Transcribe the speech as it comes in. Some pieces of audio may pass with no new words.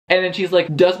And then she's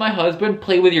like, does my husband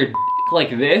play with your d like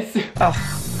this?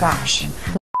 Oh, gosh.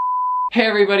 Hey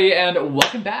everybody, and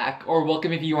welcome back, or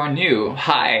welcome if you are new.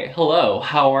 Hi, hello,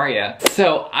 how are ya?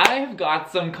 So I've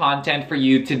got some content for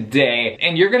you today,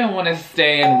 and you're gonna wanna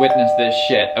stay and witness this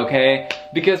shit, okay?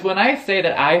 Because when I say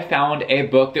that I found a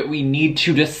book that we need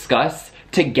to discuss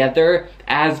together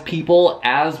as people,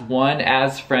 as one,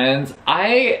 as friends,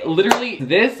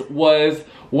 this was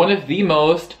one of the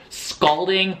most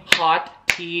scalding, hot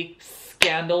tea,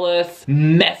 scandalous,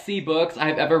 messy books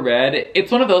I've ever read.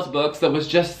 It's one of those books that was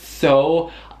just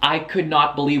so, I could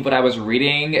not believe what I was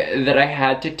reading that I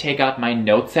had to take out my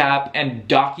notes app and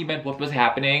document what was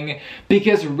happening,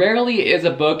 because rarely is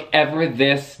a book ever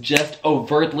this just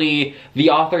overtly, the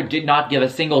author did not give a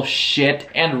single shit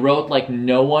and wrote like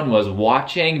no one was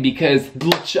watching. Because,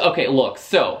 okay, look,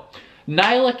 so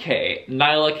Nyla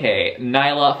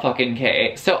fucking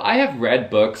K. So I have read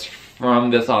books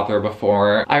from this author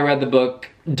before. I read the book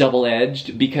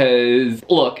Double-Edged because,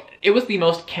 look, it was the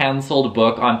most cancelled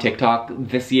book on TikTok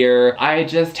this year. I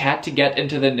just had to get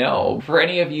into the know. For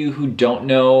any of you who don't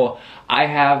know, I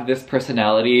have this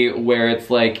personality where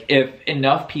it's like, if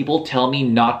enough people tell me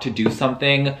not to do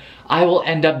something, I will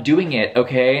end up doing it,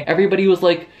 okay? Everybody was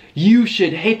like, you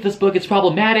should hate this book, it's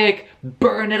problematic,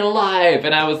 burn it alive.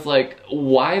 And I was like,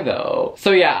 why though?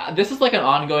 So yeah, this is like an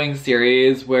ongoing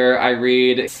series where I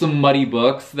read some muddy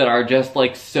books that are just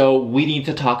like, so we need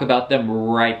to talk about them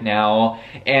right now.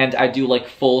 And I do like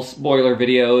full spoiler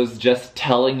videos just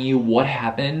telling you what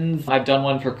happens. I've done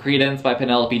one for Credence by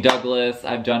Penelope Douglas.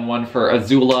 I've done one for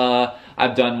Azula.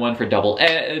 I've done one for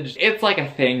Double-Edged. It's like a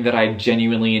thing that I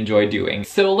genuinely enjoy doing.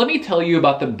 So let me tell you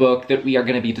about the book that we are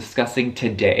going to be discussing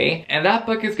today. And that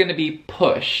book is going to be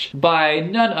Push by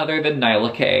none other than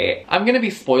Nyla K. I'm going to be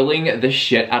spoiling the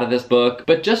shit out of this book,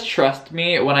 but just trust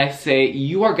me when I say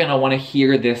you are going to want to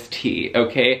hear this tea,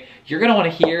 okay? You're going to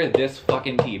want to hear this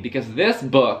fucking tea, because this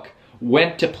book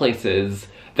went to places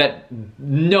that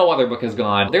no other book has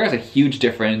gone. There is a huge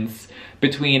difference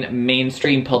between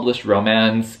mainstream published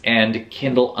romance and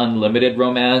Kindle Unlimited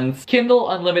romance.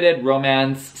 Kindle Unlimited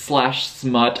romance slash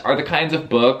smut are the kinds of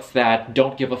books that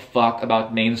don't give a fuck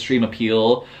about mainstream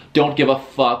appeal, don't give a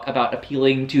fuck about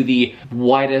appealing to the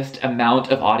widest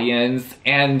amount of audience,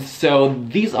 and so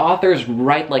these authors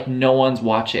write like no one's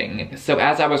watching. So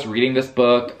as I was reading this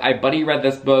book, I buddy read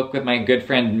this book with my good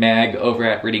friend Meg over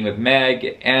at Reading with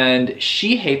Meg, and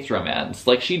she hates romance.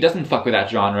 Like, she doesn't fuck with that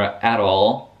genre at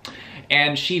all.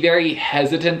 And she very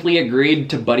hesitantly agreed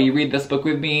to buddy read this book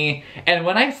with me. And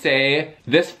when I say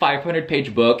this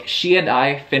 500-page book, she and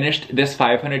I finished this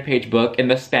 500-page book in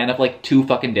the span of like 2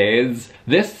 fucking days.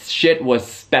 This shit was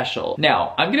special.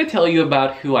 Now, I'm gonna tell you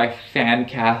about who I fan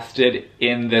casted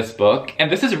in this book.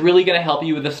 And this is really gonna help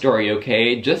you with the story,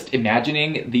 okay? Just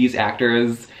imagining these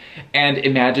actors and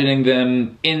imagining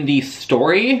them in the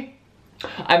story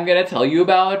I'm gonna tell you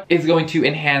about is going to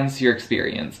enhance your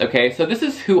experience, okay? So this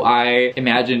is who I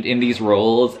imagined in these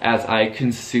roles as I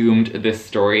consumed this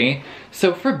story.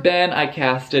 So for Ben, I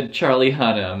casted Charlie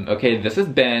Hunnam. Okay, this is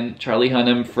Ben, Charlie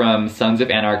Hunnam from Sons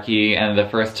of Anarchy and the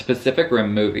first Pacific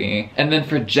Rim movie. And then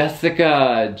for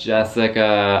Jessica,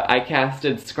 I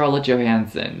casted Scarlett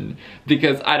Johansson.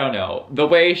 Because, I don't know, the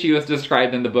way she was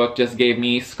described in the book just gave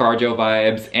me ScarJo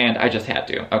vibes, and I just had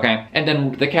to, okay? And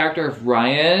then the character of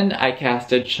Ryan, I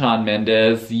casted Shawn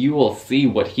Mendes. You will see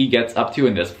what he gets up to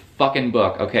in this fucking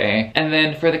book, okay? And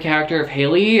then for the character of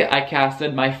Haley, I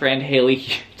casted my friend Haley.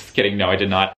 Just kidding, no I did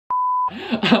not.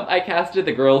 I casted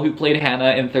the girl who played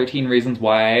Hannah in 13 Reasons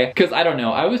Why, because I don't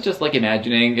know, I was just like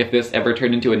imagining if this ever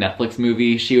turned into a Netflix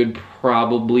movie, she would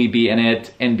probably be in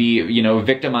it and be, you know,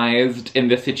 victimized in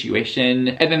this situation.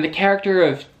 And then the character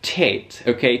of Tate,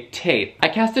 okay, Tate. I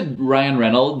casted Ryan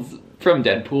Reynolds from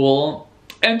Deadpool.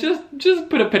 And just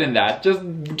put a pin in that,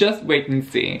 just wait and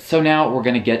see. So now we're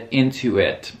gonna get into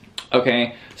it.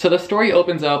 Okay, so the story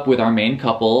opens up with our main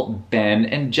couple, Ben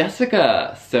and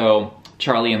Jessica. So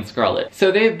Charlie and Scarlett.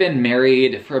 So they've been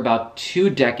married for about 2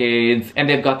 decades, and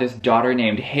they've got this daughter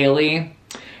named Haley.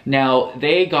 Now,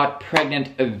 they got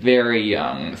pregnant very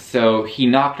young, so he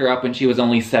knocked her up when she was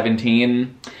only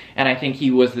 17, and I think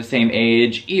he was the same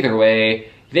age. Either way,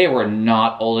 they were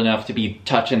not old enough to be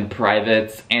touching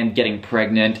privates and getting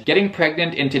pregnant. Getting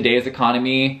pregnant in today's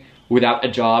economy without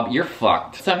a job, you're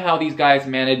fucked. Somehow these guys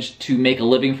managed to make a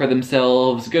living for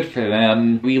themselves. Good for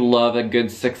them. We love a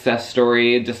good success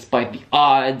story despite the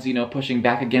odds, you know, pushing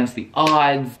back against the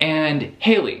odds. And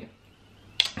Haley.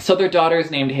 So their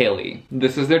daughter's named Haley.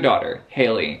 This is their daughter,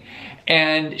 Haley.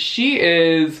 And she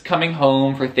is coming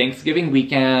home for Thanksgiving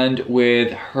weekend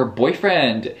with her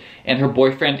boyfriend. And her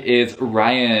boyfriend is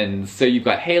Ryan. So you've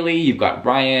got Haley, you've got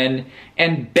Ryan,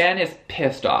 and Ben is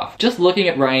pissed off. Just looking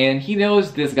at Ryan, he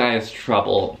knows this guy is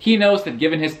trouble. He knows that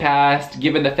given his past,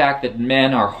 given the fact that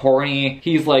men are horny,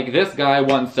 he's like, this guy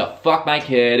wants to fuck my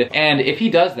kid. And if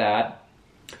he does that,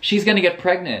 she's gonna get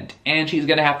pregnant, and she's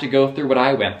gonna have to go through what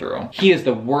I went through. He is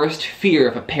the worst fear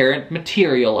of a parent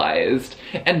materialized.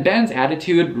 And Ben's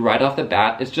attitude right off the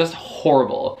bat is just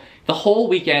horrible. The whole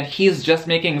weekend, he's just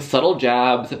making subtle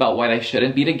jabs about why they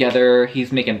shouldn't be together.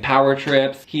 He's making power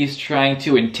trips. He's trying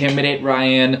to intimidate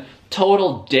Ryan.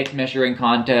 Total dick measuring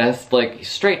contest. Like,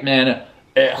 straight men,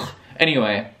 ugh.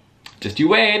 Anyway. Just you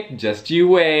wait, just you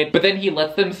wait. But then he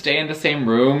lets them stay in the same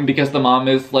room because the mom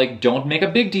is like, don't make a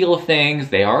big deal of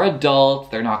things. They are adults,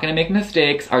 they're not gonna make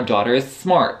mistakes. Our daughter is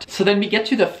smart. So then we get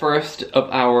to the first of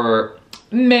our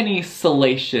many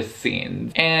salacious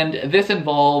scenes. And this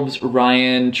involves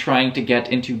Ryan trying to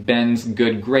get into Ben's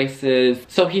good graces.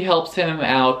 So he helps him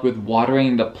out with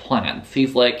watering the plants.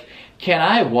 He's like, can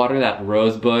I water that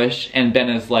rose bush? And Ben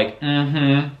is like,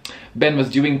 mm-hmm. Ben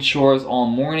was doing chores all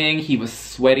morning. He was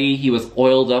sweaty. He was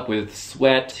oiled up with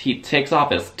sweat. He takes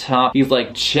off his top. He's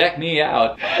like, check me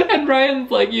out. And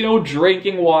Ryan's like, you know,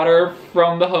 drinking water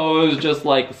from the hose, just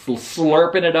like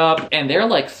slurping it up. And they're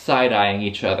like side-eyeing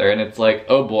each other. And it's like,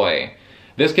 oh boy,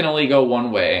 this can only go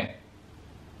one way.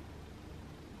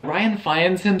 Ryan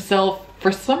finds himself,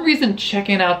 for some reason,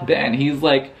 checking out Ben. He's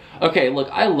like, okay, look,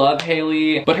 I love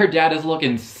Haley, but her dad is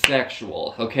looking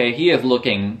sexual, okay? He is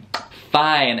looking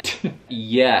fine.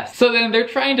 Yes. So then they're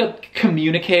trying to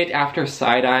communicate after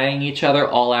side-eyeing each other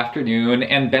all afternoon,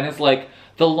 and Ben is like,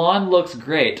 the lawn looks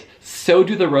great, so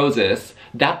do the roses.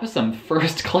 That was some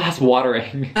first-class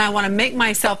watering. And I want to make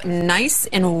myself nice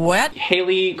and wet.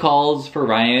 Haley calls for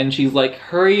Ryan. She's like,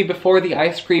 hurry before the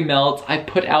ice cream melts. I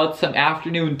put out some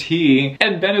afternoon tea.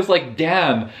 And Ben is like,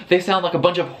 damn, they sound like a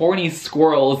bunch of horny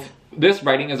squirrels. This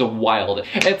writing is wild.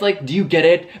 And it's like, do you get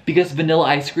it? Because vanilla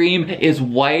ice cream is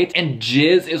white and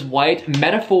jizz is white.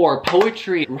 Metaphor,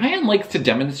 poetry. Ryan likes to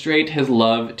demonstrate his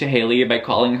love to Haley by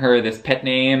calling her this pet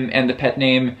name, and the pet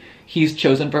name he's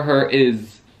chosen for her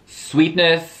is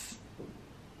Sweetness.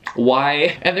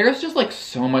 Why? And there's just like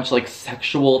so much like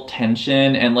sexual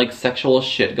tension and like sexual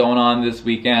shit going on this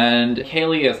weekend.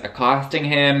 Haley is accosting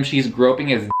him. She's groping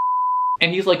his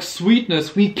and he's like,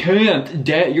 Sweetness, we can't.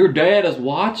 Dad, your dad is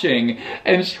watching.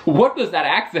 And what was that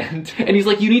accent? And he's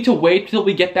like, you need to wait till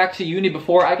we get back to uni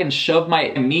before I can shove my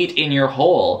meat in your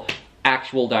hole.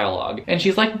 Actual dialogue. And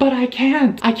she's like, but I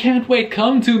can't wait,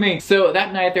 come to me. So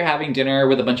that night they're having dinner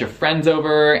with a bunch of friends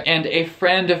over, and a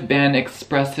friend of Ben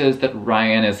expresses that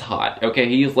Ryan is hot. Okay,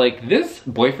 he's like, this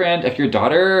boyfriend of your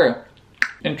daughter,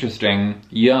 interesting,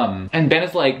 yum. And Ben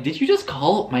is like, did you just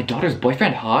call my daughter's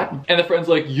boyfriend hot? And the friend's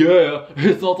like, yeah,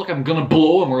 it's not like I'm gonna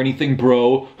blow him or anything,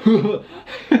 bro.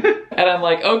 And I'm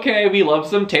like, okay, we love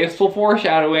some tasteful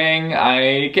foreshadowing.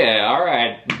 Okay,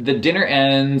 alright. The dinner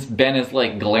ends, Ben is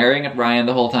like glaring at Ryan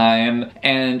the whole time,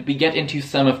 and we get into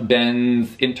some of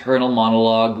Ben's internal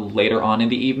monologue later on in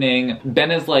the evening.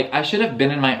 Ben is like, I should have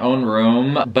been in my own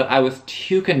room, but I was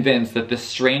too convinced that the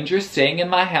stranger staying in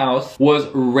my house was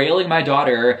railing my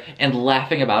daughter and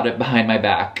laughing about it behind my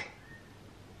back.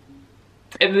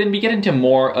 And then we get into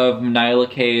more of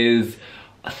Nyla K's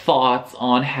thoughts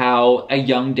on how a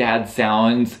young dad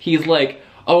sounds. He's like,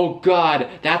 oh god,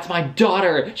 that's my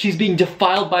daughter. She's being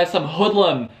defiled by some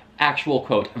hoodlum. Actual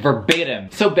quote, verbatim.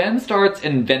 So Ben starts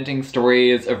inventing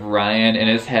stories of Ryan in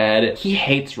his head. He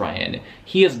hates Ryan.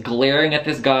 He is glaring at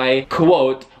this guy,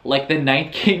 quote, like the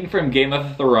Night King from Game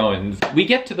of Thrones. We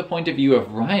get to the point of view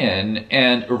of Ryan,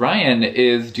 and Ryan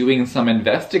is doing some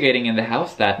investigating in the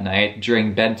house that night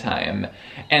during bedtime.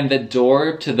 And the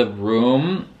door to the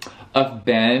room of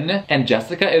Ben and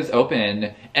Jessica is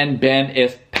open, and Ben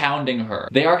is pounding her.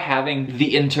 They are having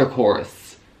the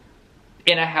intercourse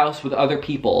in a house with other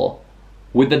people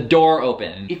with the door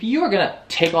open. If you are gonna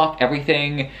take off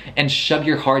everything and shove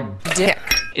your hard dick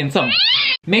in some,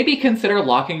 maybe consider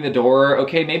locking the door,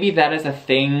 okay? Maybe that is a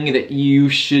thing that you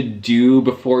should do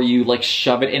before you like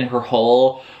shove it in her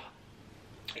hole.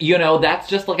 You know, that's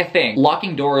just like a thing.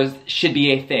 Locking doors should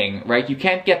be a thing, right? You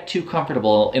can't get too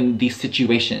comfortable in these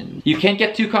situations. You can't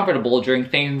get too comfortable during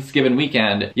Thanksgiving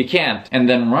weekend. You can't. And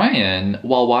then Ryan,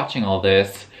 while watching all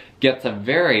this, gets a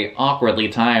very awkwardly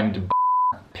timed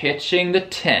pitching the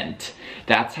tent.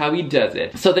 That's how he does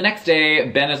it. So the next day,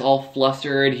 Ben is all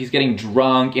flustered. He's getting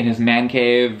drunk in his man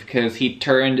cave because he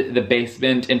turned the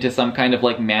basement into some kind of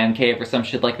like man cave or some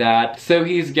shit like that. So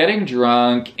he's getting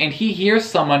drunk and he hears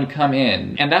someone come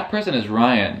in, and that person is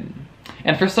Ryan.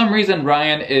 And for some reason,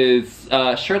 Ryan is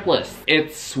shirtless.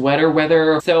 It's sweater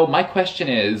weather. So my question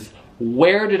is,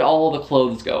 where did all the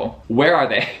clothes go? Where are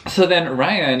they? So then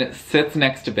Ryan sits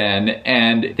next to Ben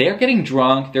and they're getting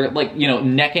drunk. They're like, you know,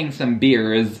 necking some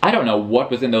beers. I don't know what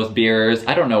was in those beers.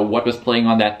 I don't know what was playing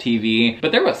on that TV,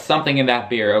 but there was something in that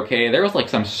beer, okay? There was like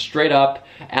some straight up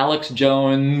Alex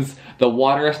Jones, the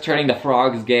water is turning the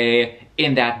frogs gay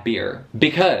in that beer.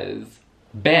 Because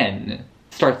Ben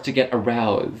starts to get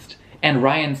aroused and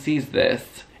Ryan sees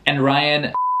this and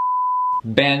Ryan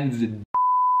Ben's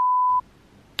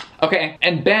okay,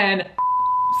 and Ben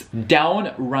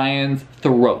down Ryan's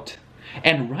throat.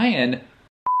 And Ryan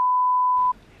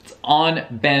it's on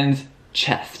Ben's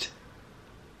chest.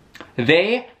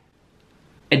 They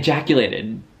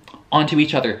ejaculated onto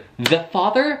each other. The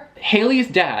father,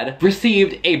 Haley's dad,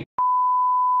 received a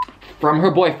from her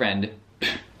boyfriend.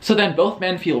 So then both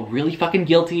men feel really fucking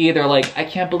guilty. They're like, I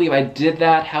can't believe I did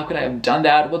that. How could I have done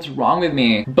that? What's wrong with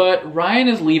me? But Ryan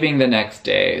is leaving the next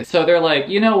day. So they're like,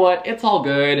 you know what? It's all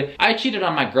good. I cheated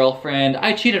on my girlfriend.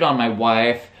 I cheated on my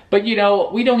wife. But you know,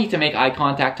 we don't need to make eye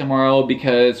contact tomorrow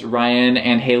because Ryan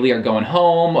and Haley are going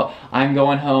home. I'm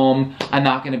going home. I'm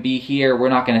not gonna be here. We're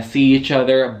not gonna see each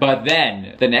other. But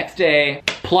then, the next day,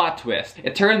 plot twist.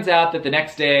 It turns out that the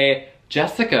next day,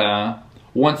 Jessica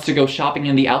wants to go shopping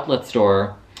in the outlet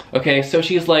store. Okay, so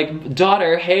she's like,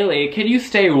 daughter, Haley, can you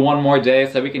stay one more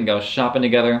day so we can go shopping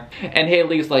together? And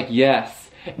Haley's like, yes.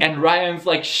 And Ryan's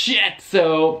like, shit!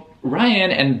 So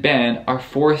Ryan and Ben are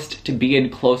forced to be in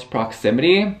close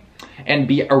proximity and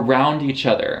be around each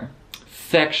other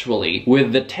sexually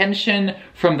with the tension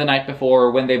from the night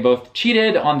before when they both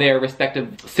cheated on their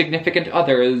respective significant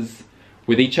others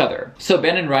with each other. So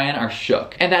Ben and Ryan are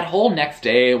shook. And that whole next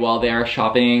day while they are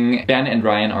shopping, Ben and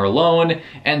Ryan are alone,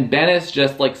 and Ben is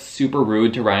just like super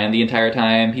rude to Ryan the entire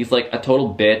time. He's like a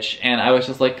total bitch, and I was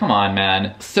just like, come on,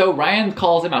 man. So Ryan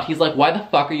calls him out. He's like, why the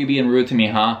fuck are you being rude to me,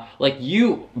 huh? Like,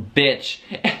 you bitch.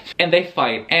 And they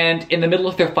fight, and in the middle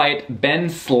of their fight, Ben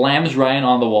slams Ryan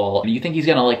on the wall. You think he's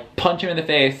gonna like punch him in the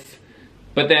face,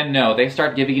 but then no, they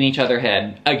start giving each other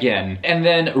head again. And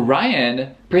then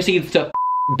Ryan proceeds to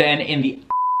Ben in the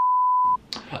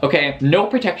okay, no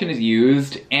protection is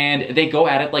used, and they go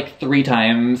at it like 3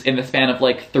 times in the span of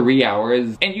like 3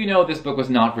 hours. And you know this book was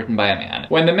not written by a man.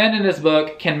 When the men in this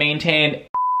book can maintain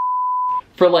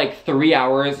for like 3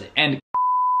 hours and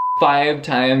 5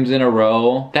 times in a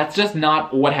row, that's just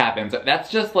not what happens.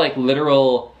 That's just like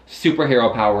literal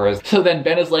superhero powers. So then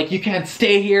Ben is like, you can't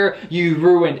stay here, you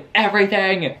ruined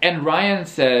everything. And Ryan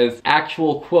says,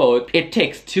 actual quote, it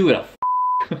takes 2 to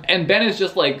and Ben is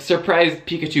just like surprised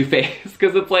Pikachu face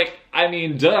because it's like, I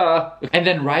mean, duh. And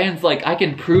then Ryan's like, I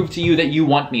can prove to you that you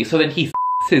want me. So then he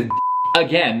his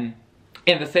again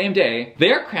in the same day.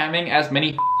 They're cramming as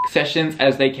many sessions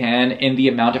as they can in the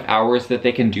amount of hours that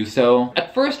they can do so.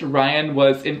 At first, Ryan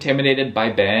was intimidated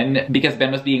by Ben because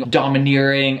Ben was being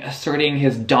domineering, asserting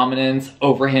his dominance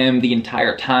over him the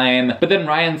entire time. But then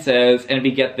Ryan says, and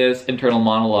we get this internal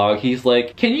monologue, he's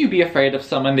like, can you be afraid of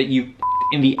someone that you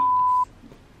in the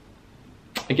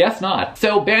I guess not.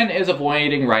 So Ben is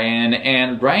avoiding Ryan,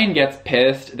 and Ryan gets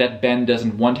pissed that Ben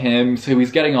doesn't want him, so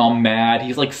he's getting all mad.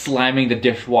 He's like slamming the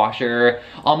dishwasher,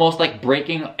 almost like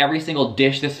breaking every single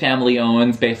dish this family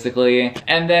owns, basically.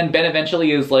 And then Ben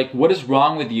eventually is like, what is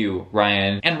wrong with you,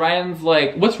 Ryan? And Ryan's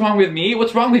like, what's wrong with me?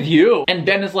 What's wrong with you? And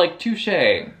Ben is like, touche.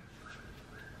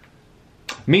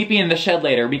 Meet me in the shed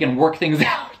later, we can work things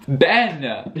out.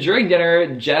 Ben! During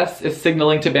dinner, Jess is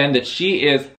signaling to Ben that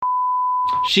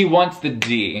she wants the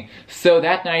D. So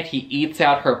that night he eats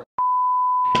out her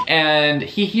and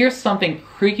he hears something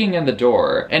creaking in the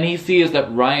door, and he sees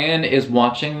that Ryan is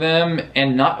watching them,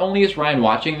 and not only is Ryan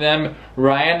watching them,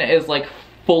 Ryan is like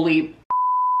fully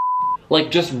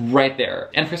like just right there.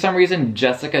 And for some reason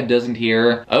Jessica doesn't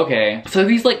hear. Okay, so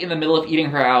he's like in the middle of eating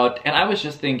her out, and I was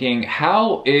just thinking,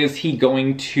 how is he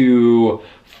going to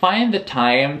find the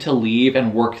time to leave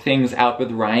and work things out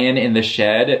with Ryan in the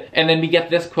shed? And then we get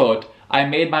this quote, I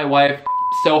made my wife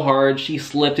so hard she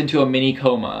slipped into a mini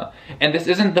coma. And this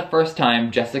isn't the first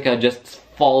time Jessica just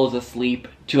falls asleep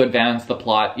to advance the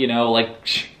plot, you know, like,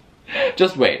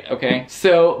 just wait, okay?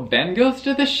 So Ben goes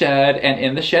to the shed, and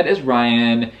in the shed is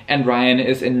Ryan, and Ryan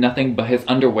is in nothing but his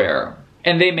underwear.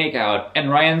 And they make out, and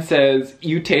Ryan says,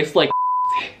 you taste like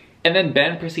and then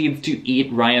Ben proceeds to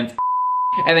eat Ryan's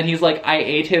and then he's like, I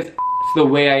ate his the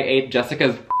way I ate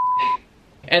Jessica's.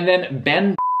 And then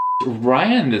Ben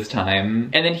Ryan this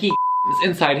time, and then he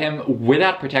inside him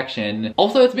without protection.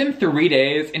 Also, it's been 3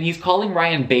 days and he's calling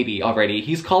Ryan baby already.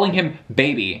 He's calling him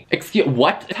baby. Excuse,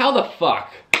 what? How the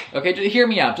fuck? Okay, just hear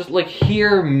me out. Just like,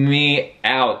 hear me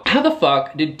out. How the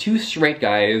fuck did 2 straight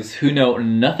guys who know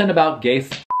nothing about gay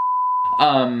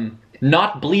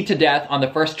not bleed to death on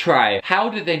the first try? How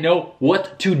did they know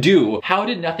what to do? How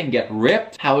did nothing get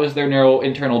ripped? How is there no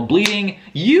internal bleeding?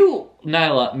 You,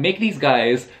 Nyla, make these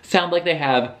guys sound like they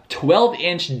have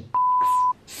 12-inch dicks.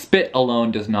 Spit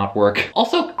alone does not work.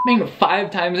 Also, coming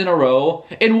 5 times in a row.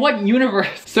 In what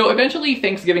universe? So eventually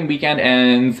Thanksgiving weekend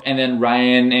ends, and then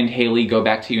Ryan and Haley go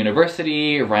back to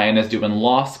university. Ryan is doing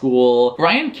law school.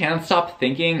 Ryan can't stop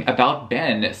thinking about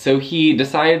Ben, so he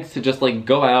decides to just like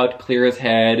go out, clear his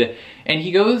head, and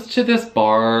he goes to this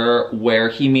bar where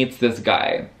he meets this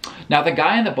guy. Now the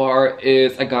guy in the bar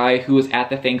is a guy who was at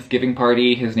the Thanksgiving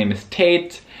party. His name is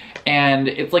Tate. And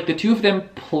it's like the 2 of them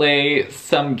play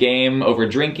some game over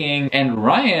drinking, and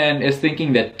Ryan is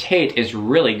thinking that Tate is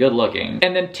really good looking.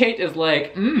 And then Tate is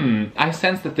like, I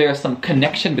sense that there's some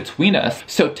connection between us.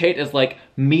 So Tate is like,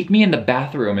 meet me in the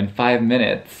bathroom in 5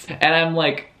 minutes. And I'm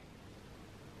like,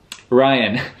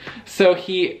 Ryan. So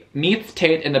he meets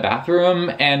Tate in the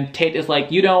bathroom, and Tate is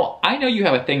like, you know, I know you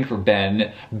have a thing for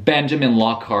Benjamin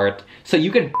Lockhart, so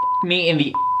you can f me in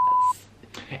the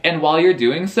and while you're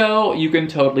doing so, you can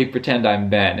totally pretend I'm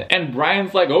Ben. And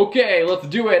Brian's like, okay, let's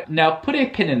do it. Now put a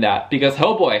pin in that, because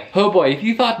oh boy, if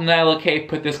you thought Nyla K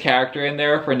put this character in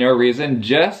there for no reason,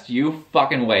 just you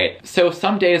fucking wait. So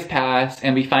some days pass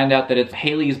and we find out that it's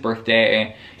Haley's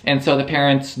birthday, and so the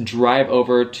parents drive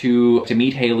over to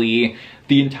meet Haley.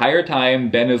 The entire time,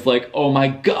 Ben is like, oh my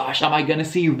gosh, am I gonna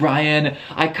see Ryan?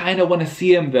 I kinda wanna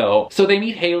see him though. So they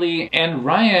meet Haley, and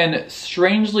Ryan,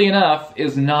 strangely enough,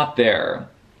 is not there.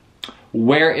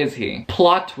 Where is he?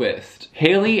 Plot twist.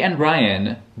 Haley and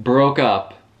Ryan broke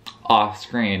up off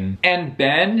screen. And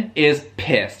Ben is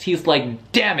pissed. He's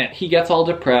like, damn it. He gets all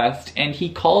depressed and he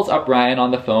calls up Ryan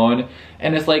on the phone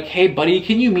and is like, hey buddy,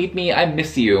 can you meet me? I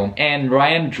miss you. And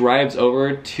Ryan drives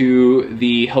over to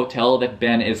the hotel that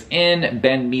Ben is in.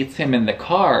 Ben meets him in the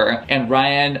car, and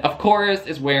Ryan, of course,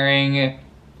 is wearing,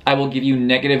 I will give you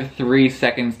 -3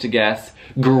 seconds to guess,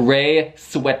 gray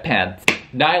sweatpants.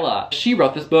 Nyla, she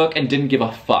wrote this book and didn't give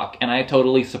a fuck, and I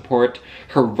totally support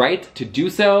her right to do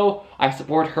so. I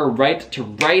support her right to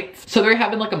write. So they're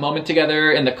having like a moment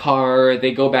together in the car.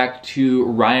 They go back to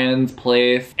Ryan's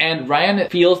place, and Ryan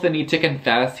feels the need to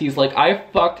confess. He's like, I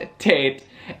fucked Tate.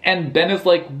 And Ben is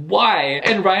like, why?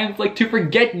 And Ryan's like, to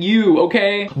forget you,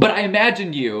 okay? But I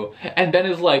imagined you. And Ben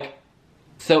is like,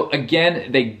 so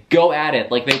again, they go at it.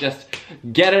 Like, they just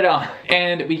get it on.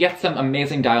 And we get some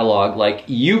amazing dialogue, like,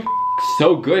 you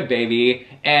so good, baby.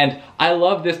 And I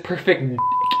love this perfect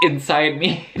inside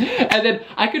me. And then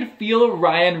I could feel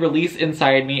Ryan release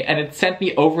inside me, and it sent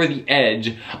me over the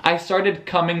edge. I started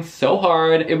coming so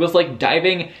hard. It was like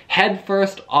diving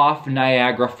headfirst off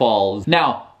Niagara Falls.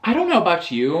 Now, I don't know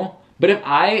about you, but if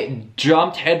I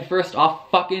jumped headfirst off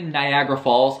fucking Niagara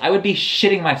Falls, I would be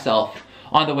shitting myself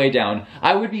on the way down.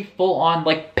 I would be full on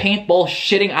like paintball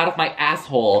shitting out of my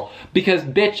asshole. Because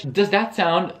bitch, does that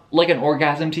sound like an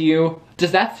orgasm to you?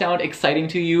 Does that sound exciting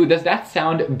to you? Does that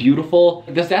sound beautiful?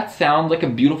 Does that sound like a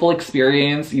beautiful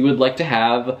experience you would like to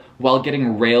have while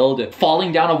getting railed,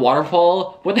 falling down a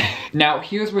waterfall? What the Now,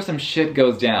 here's where some shit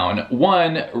goes down.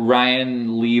 1,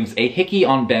 Ryan leaves a hickey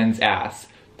on Ben's ass.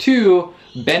 2,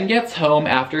 Ben gets home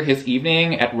after his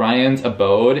evening at Ryan's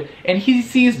abode, and he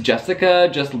sees Jessica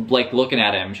just like looking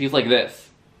at him. She's like this.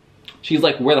 She's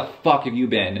like, where the fuck have you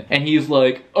been? And he's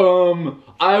like,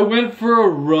 I went for a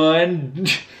run.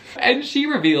 And she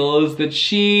reveals that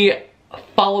she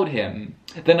followed him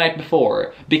the night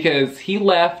before because he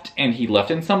left, and he left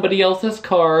in somebody else's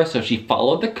car, so she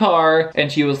followed the car,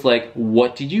 and she was like,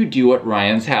 what did you do at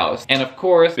Ryan's house? And of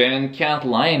course, Ben can't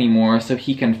lie anymore, so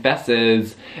he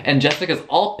confesses, and Jessica's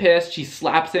all pissed. She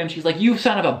slaps him. She's like, you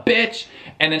son of a bitch,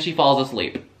 and then she falls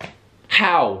asleep.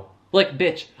 How? Like,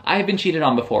 bitch, I have been cheated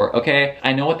on before, okay?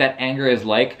 I know what that anger is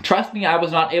like. Trust me, I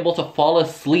was not able to fall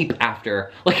asleep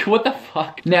after. Like, what the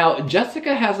fuck? Now,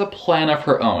 Jessica has a plan of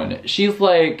her own. She's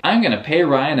like, I'm gonna pay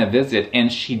Ryan a visit,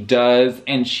 and she does,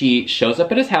 and she shows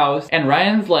up at his house, and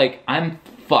Ryan's like, I'm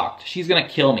fucked. She's gonna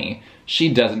kill me.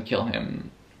 She doesn't kill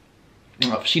him.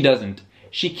 She doesn't.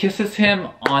 She kisses him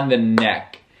on the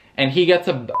neck, and he gets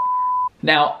a...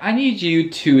 Now, I need you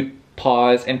to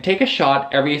pause and take a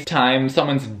shot every time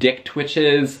someone's dick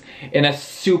twitches in a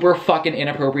super fucking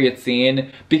inappropriate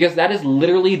scene, because that is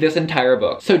literally this entire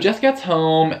book. So Jess gets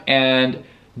home, and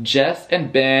Jess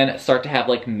and Ben start to have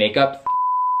like makeup,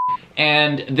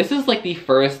 And this is like the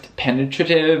first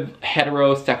penetrative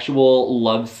heterosexual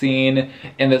love scene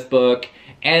in this book.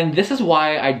 And this is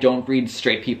why I don't read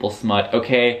straight people smut,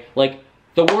 okay? Like,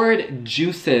 the word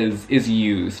juices is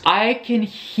used. I can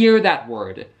hear that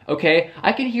word, okay?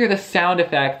 I can hear the sound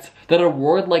effects that a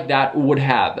word like that would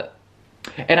have.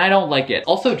 And I don't like it.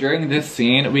 Also, during this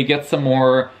scene, we get some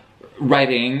more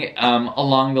writing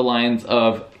along the lines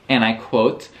of, and I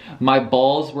quote, "My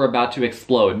balls were about to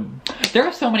explode." There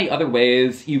are so many other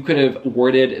ways you could have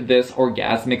worded this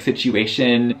orgasmic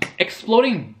situation.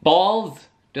 Exploding balls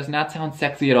does not sound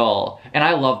sexy at all, and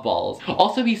I love balls.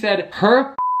 Also, he said,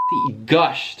 her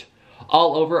gushed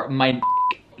all over my dick.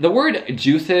 The word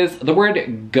juices, the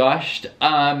word gushed,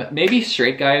 maybe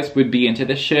straight guys would be into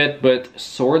this shit, but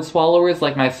sword swallowers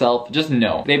like myself, just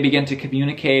no. They begin to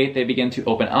communicate, they begin to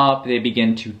open up, they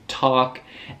begin to talk,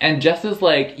 and Jess is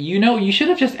like, you know, you should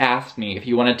have just asked me if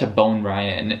you wanted to bone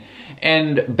Ryan.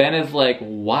 And Ben is like,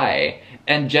 why?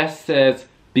 And Jess says,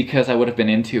 because I would have been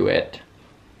into it.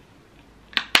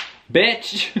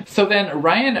 Bitch! So then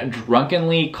Ryan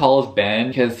drunkenly calls Ben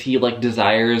because he like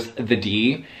desires the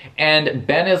D, and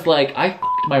Ben is like, I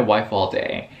f***ed my wife all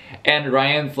day. And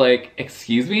Ryan's like,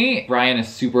 excuse me? Ryan is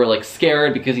super like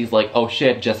scared because he's like, oh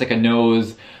shit, Jessica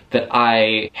knows that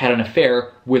I had an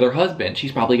affair with her husband.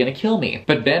 She's probably gonna kill me.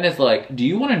 But Ben is like, do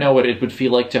you wanna know what it would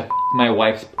feel like to f*** my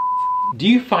wife's do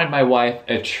you find my wife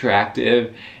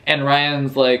attractive? And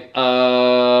Ryan's like,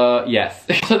 yes.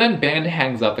 So then Ben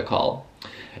hangs up the call.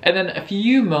 And then a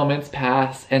few moments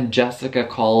pass and Jessica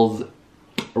calls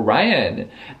Ryan.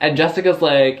 And Jessica's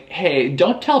like, hey,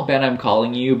 don't tell Ben I'm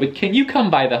calling you, but can you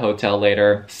come by the hotel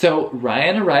later? So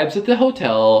Ryan arrives at the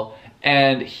hotel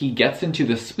and he gets into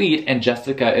the suite and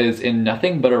Jessica is in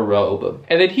nothing but a robe.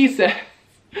 And then he says,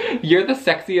 you're the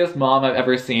sexiest mom I've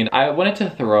ever seen. I wanted to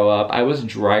throw up. I was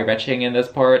dry retching in this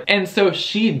part. And so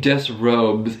she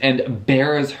disrobes and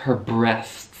bares her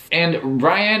breasts. And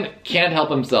Ryan can't help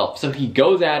himself. So he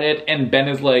goes at it and Ben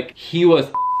is like, he was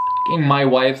f***ing my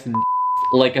wife's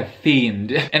like a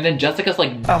fiend. And then Jessica's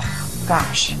like, oh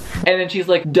gosh. And then she's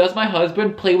like, does my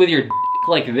husband play with your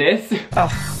like this?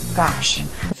 Oh gosh.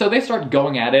 So they start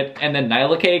going at it, and then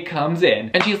Nyla K comes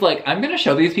in and she's like, I'm gonna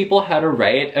show these people how to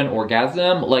write an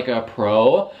orgasm like a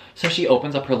pro. So she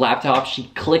opens up her laptop,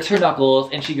 she clicks her knuckles,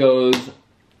 and she goes,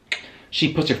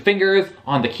 she puts her fingers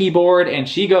on the keyboard and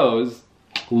she goes,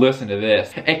 listen to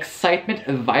this. Excitement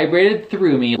vibrated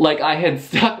through me like I had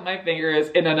stuck my fingers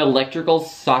in an electrical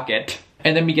socket.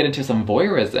 And then we get into some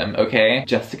voyeurism, okay?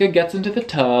 Jessica gets into the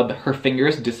tub, her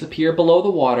fingers disappear below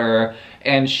the water,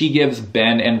 and she gives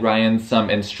Ben and Ryan some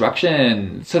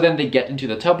instructions. So then they get into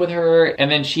the tub with her,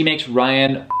 and then she makes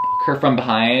Ryan her from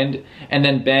behind, and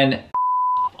then Ben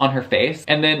on her face,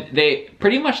 and then they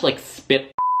pretty much like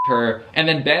spit her, and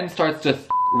then Ben starts to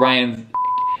Ryan's,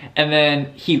 and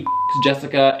then he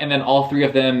Jessica, and then all three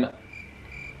of them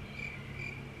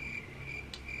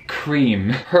cream.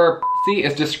 Her pussy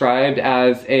is described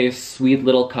as a sweet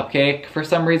little cupcake for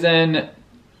some reason.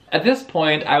 At this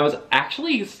point, I was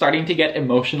actually starting to get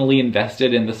emotionally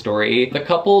invested in the story. The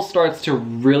couple starts to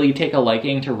really take a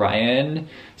liking to Ryan,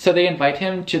 so they invite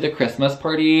him to the Christmas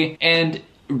party, and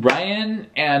Ryan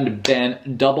and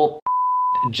Ben double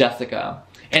Jessica.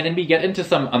 And then we get into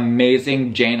some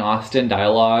amazing Jane Austen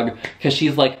dialogue, because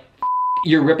she's like,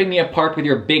 you're ripping me apart with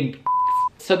your big.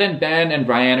 So then Ben and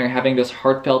Ryan are having this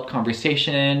heartfelt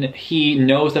conversation. He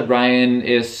knows that Ryan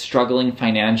is struggling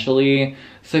financially.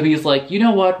 So he's like, you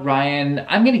know what, Ryan,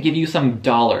 I'm gonna give you some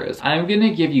dollars. I'm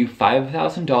gonna give you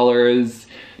 $5,000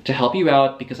 to help you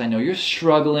out because I know you're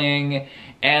struggling.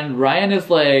 And Ryan is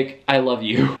like, I love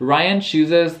you. Ryan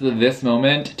chooses this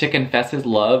moment to confess his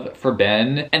love for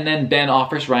Ben. And then Ben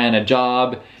offers Ryan a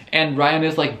job. And Ryan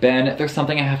is like, Ben, there's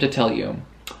something I have to tell you.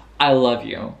 I love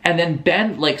you. And then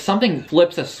Ben, like, something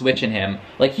flips a switch in him.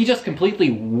 Like, he just completely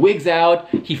wigs out.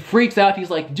 He freaks out. He's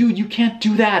like, dude, you can't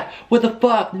do that. What the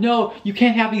fuck? No, you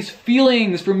can't have these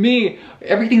feelings for me.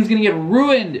 Everything's gonna get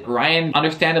ruined. Ryan,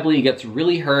 understandably, gets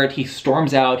really hurt. He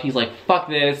storms out. He's like, fuck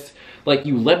this. Like,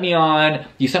 you led me on.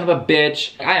 You son of a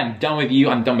bitch. I am done with you.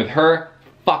 I'm done with her.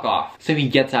 Fuck off. So he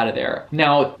gets out of there.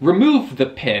 Now, remove the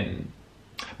pin.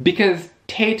 Because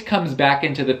Tate comes back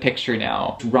into the picture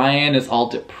now. Ryan is all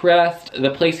depressed. The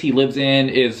place he lives in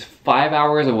is 5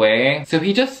 hours away. So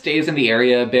he just stays in the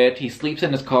area a bit. He sleeps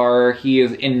in his car. He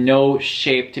is in no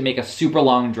shape to make a super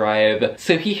long drive.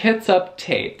 So he hits up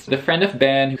Tate, the friend of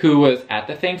Ben who was at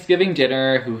the Thanksgiving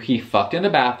dinner, who he fucked in the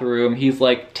bathroom. He's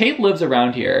like, Tate lives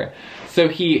around here. So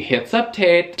he hits up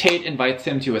Tate. Tate invites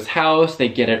him to his house. They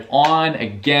get it on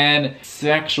again,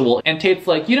 sexual. And Tate's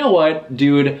like, you know what,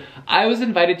 dude? I was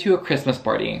invited to a Christmas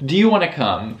party. Do you want to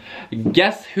come?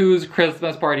 Guess whose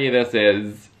Christmas party this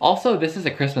is? Also, this is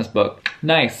a Christmas book.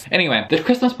 Nice. Anyway, the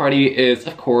Christmas party is,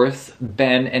 of course,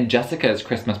 Ben and Jessica's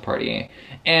Christmas party.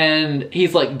 And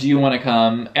he's like, do you want to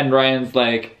come? And Ryan's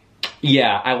like,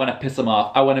 yeah, I want to piss him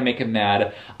off. I want to make him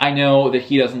mad. I know that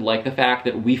he doesn't like the fact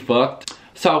that we fucked,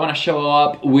 so I want to show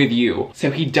up with you. So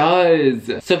he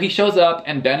does. So he shows up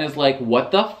and Ben is like,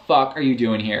 what the fuck are you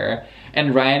doing here?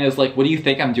 And Ryan is like, what do you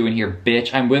think I'm doing here,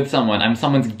 bitch? I'm with someone. I'm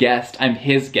someone's guest. I'm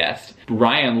his guest.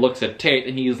 Ryan looks at Tate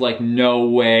and he's like, no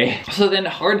way. So then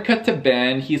hard cut to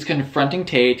Ben. He's confronting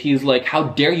Tate. He's like, how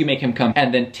dare you make him come?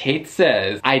 And then Tate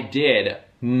says, I did.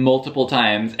 Multiple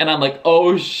times. And I'm like,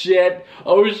 oh shit,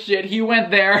 he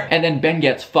went there. And then Ben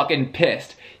gets fucking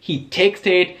pissed. He takes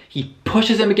Tate, he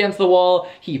pushes him against the wall,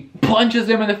 he punches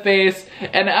him in the face,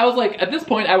 and I was like, at this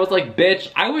point, I was like,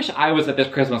 bitch, I wish I was at this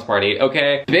Christmas party,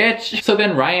 okay? Bitch. So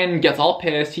then Ryan gets all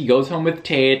pissed, he goes home with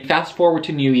Tate, fast forward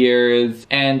to New Year's,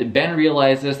 and Ben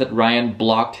realizes that Ryan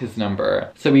blocked his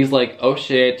number. So he's like, oh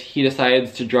shit, he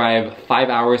decides to drive 5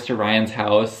 hours to Ryan's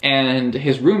house, and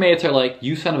his roommates are like,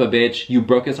 you son of a bitch, you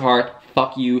broke his heart,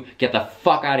 fuck you, get the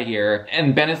fuck out of here.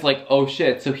 And Ben is like, oh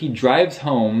shit. So he drives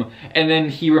home and then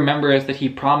he remembers that he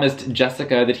promised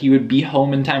Jessica that he would be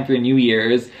home in time for New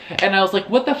Year's. And I was like,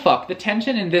 what the fuck? The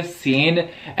tension in this scene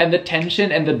and the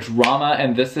tension and the drama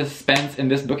and the suspense in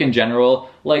this book in general,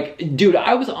 like, dude,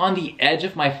 I was on the edge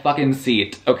of my fucking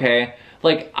seat, okay?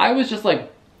 Like, I was just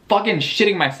like, fucking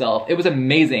shitting myself. It was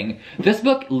amazing. This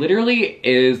book literally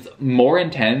is more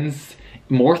intense,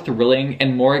 more thrilling,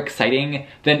 and more exciting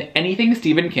than anything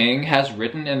Stephen King has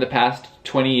written in the past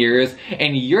 20 years,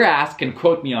 and your ass can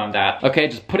quote me on that, okay?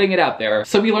 Just putting it out there.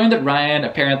 So we learned that Ryan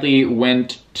apparently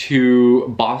went to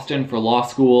Boston for law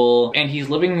school, and he's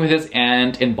living with his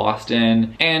aunt in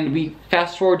Boston, and we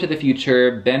fast forward to the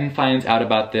future. Ben finds out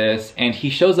about this, and he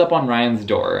shows up on Ryan's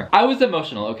door. I was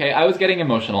emotional, okay? I was getting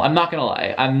emotional. I'm not gonna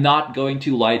lie. I'm not going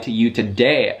to lie to you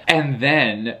today. And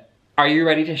then, are you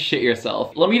ready to shit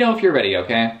yourself? Let me know if you're ready,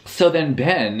 okay? So then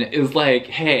Ben is like,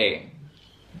 hey,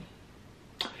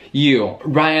 you,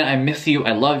 Ryan, I miss you,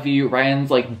 I love you. Ryan's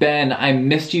like, Ben, I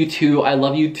missed you too, I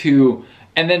love you too.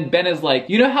 And then Ben is like,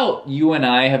 you know how you and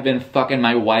I have been fucking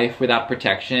my wife without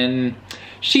protection?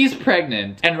 She's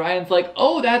pregnant. And Ryan's like,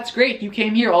 oh, that's great, you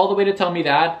came here all the way to tell me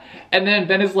that? And then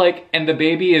Ben is like, and the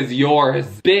baby is yours.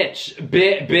 Bitch,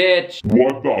 bitch.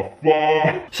 What the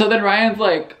fuck? So then Ryan's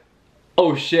like,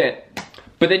 oh shit.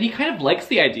 But then he kind of likes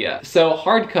the idea. So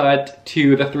hard cut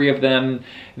to the three of them.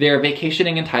 They're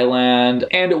vacationing in Thailand.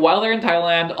 And while they're in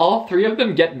Thailand, all three of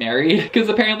them get married. Because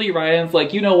apparently Ryan's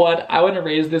like, you know what? I want to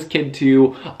raise this kid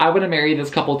too. I want to marry this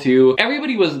couple too.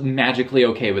 Everybody was magically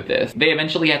okay with this. They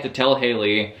eventually had to tell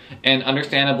Haley. And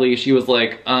understandably, she was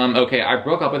like, okay, I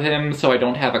broke up with him, so I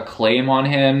don't have a claim on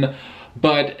him.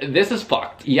 But this is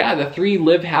fucked. Yeah, the three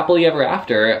live happily ever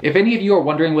after. If any of you are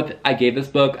wondering what I gave this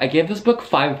book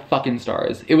 5 fucking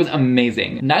stars. It was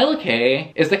amazing. Nyla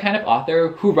K is the kind of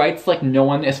author who writes like no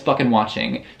one is fucking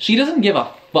watching. She doesn't give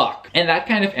a fuck. And that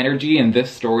kind of energy in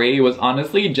this story was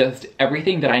honestly just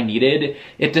everything that I needed.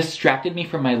 It distracted me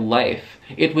from my life.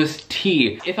 It was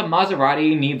tea. If a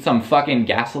Maserati needs some fucking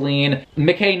gasoline,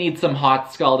 McKay needs some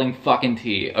hot scalding fucking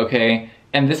tea, okay?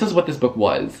 And this is what this book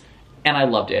was. And I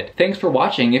loved it. Thanks for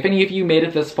watching. If any of you made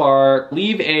it this far,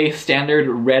 leave a standard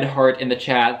red heart in the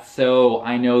chat so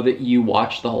I know that you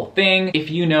watched the whole thing.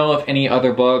 If you know of any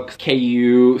other books,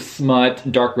 KU,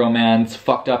 smut, dark romance,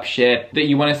 fucked up shit, that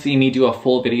you want to see me do a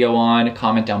full video on,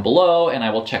 comment down below and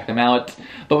I will check them out.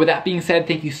 But with that being said,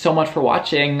 thank you so much for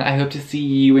watching. I hope to see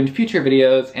you in future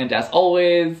videos, and as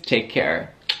always, take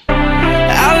care.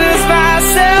 I lose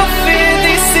myself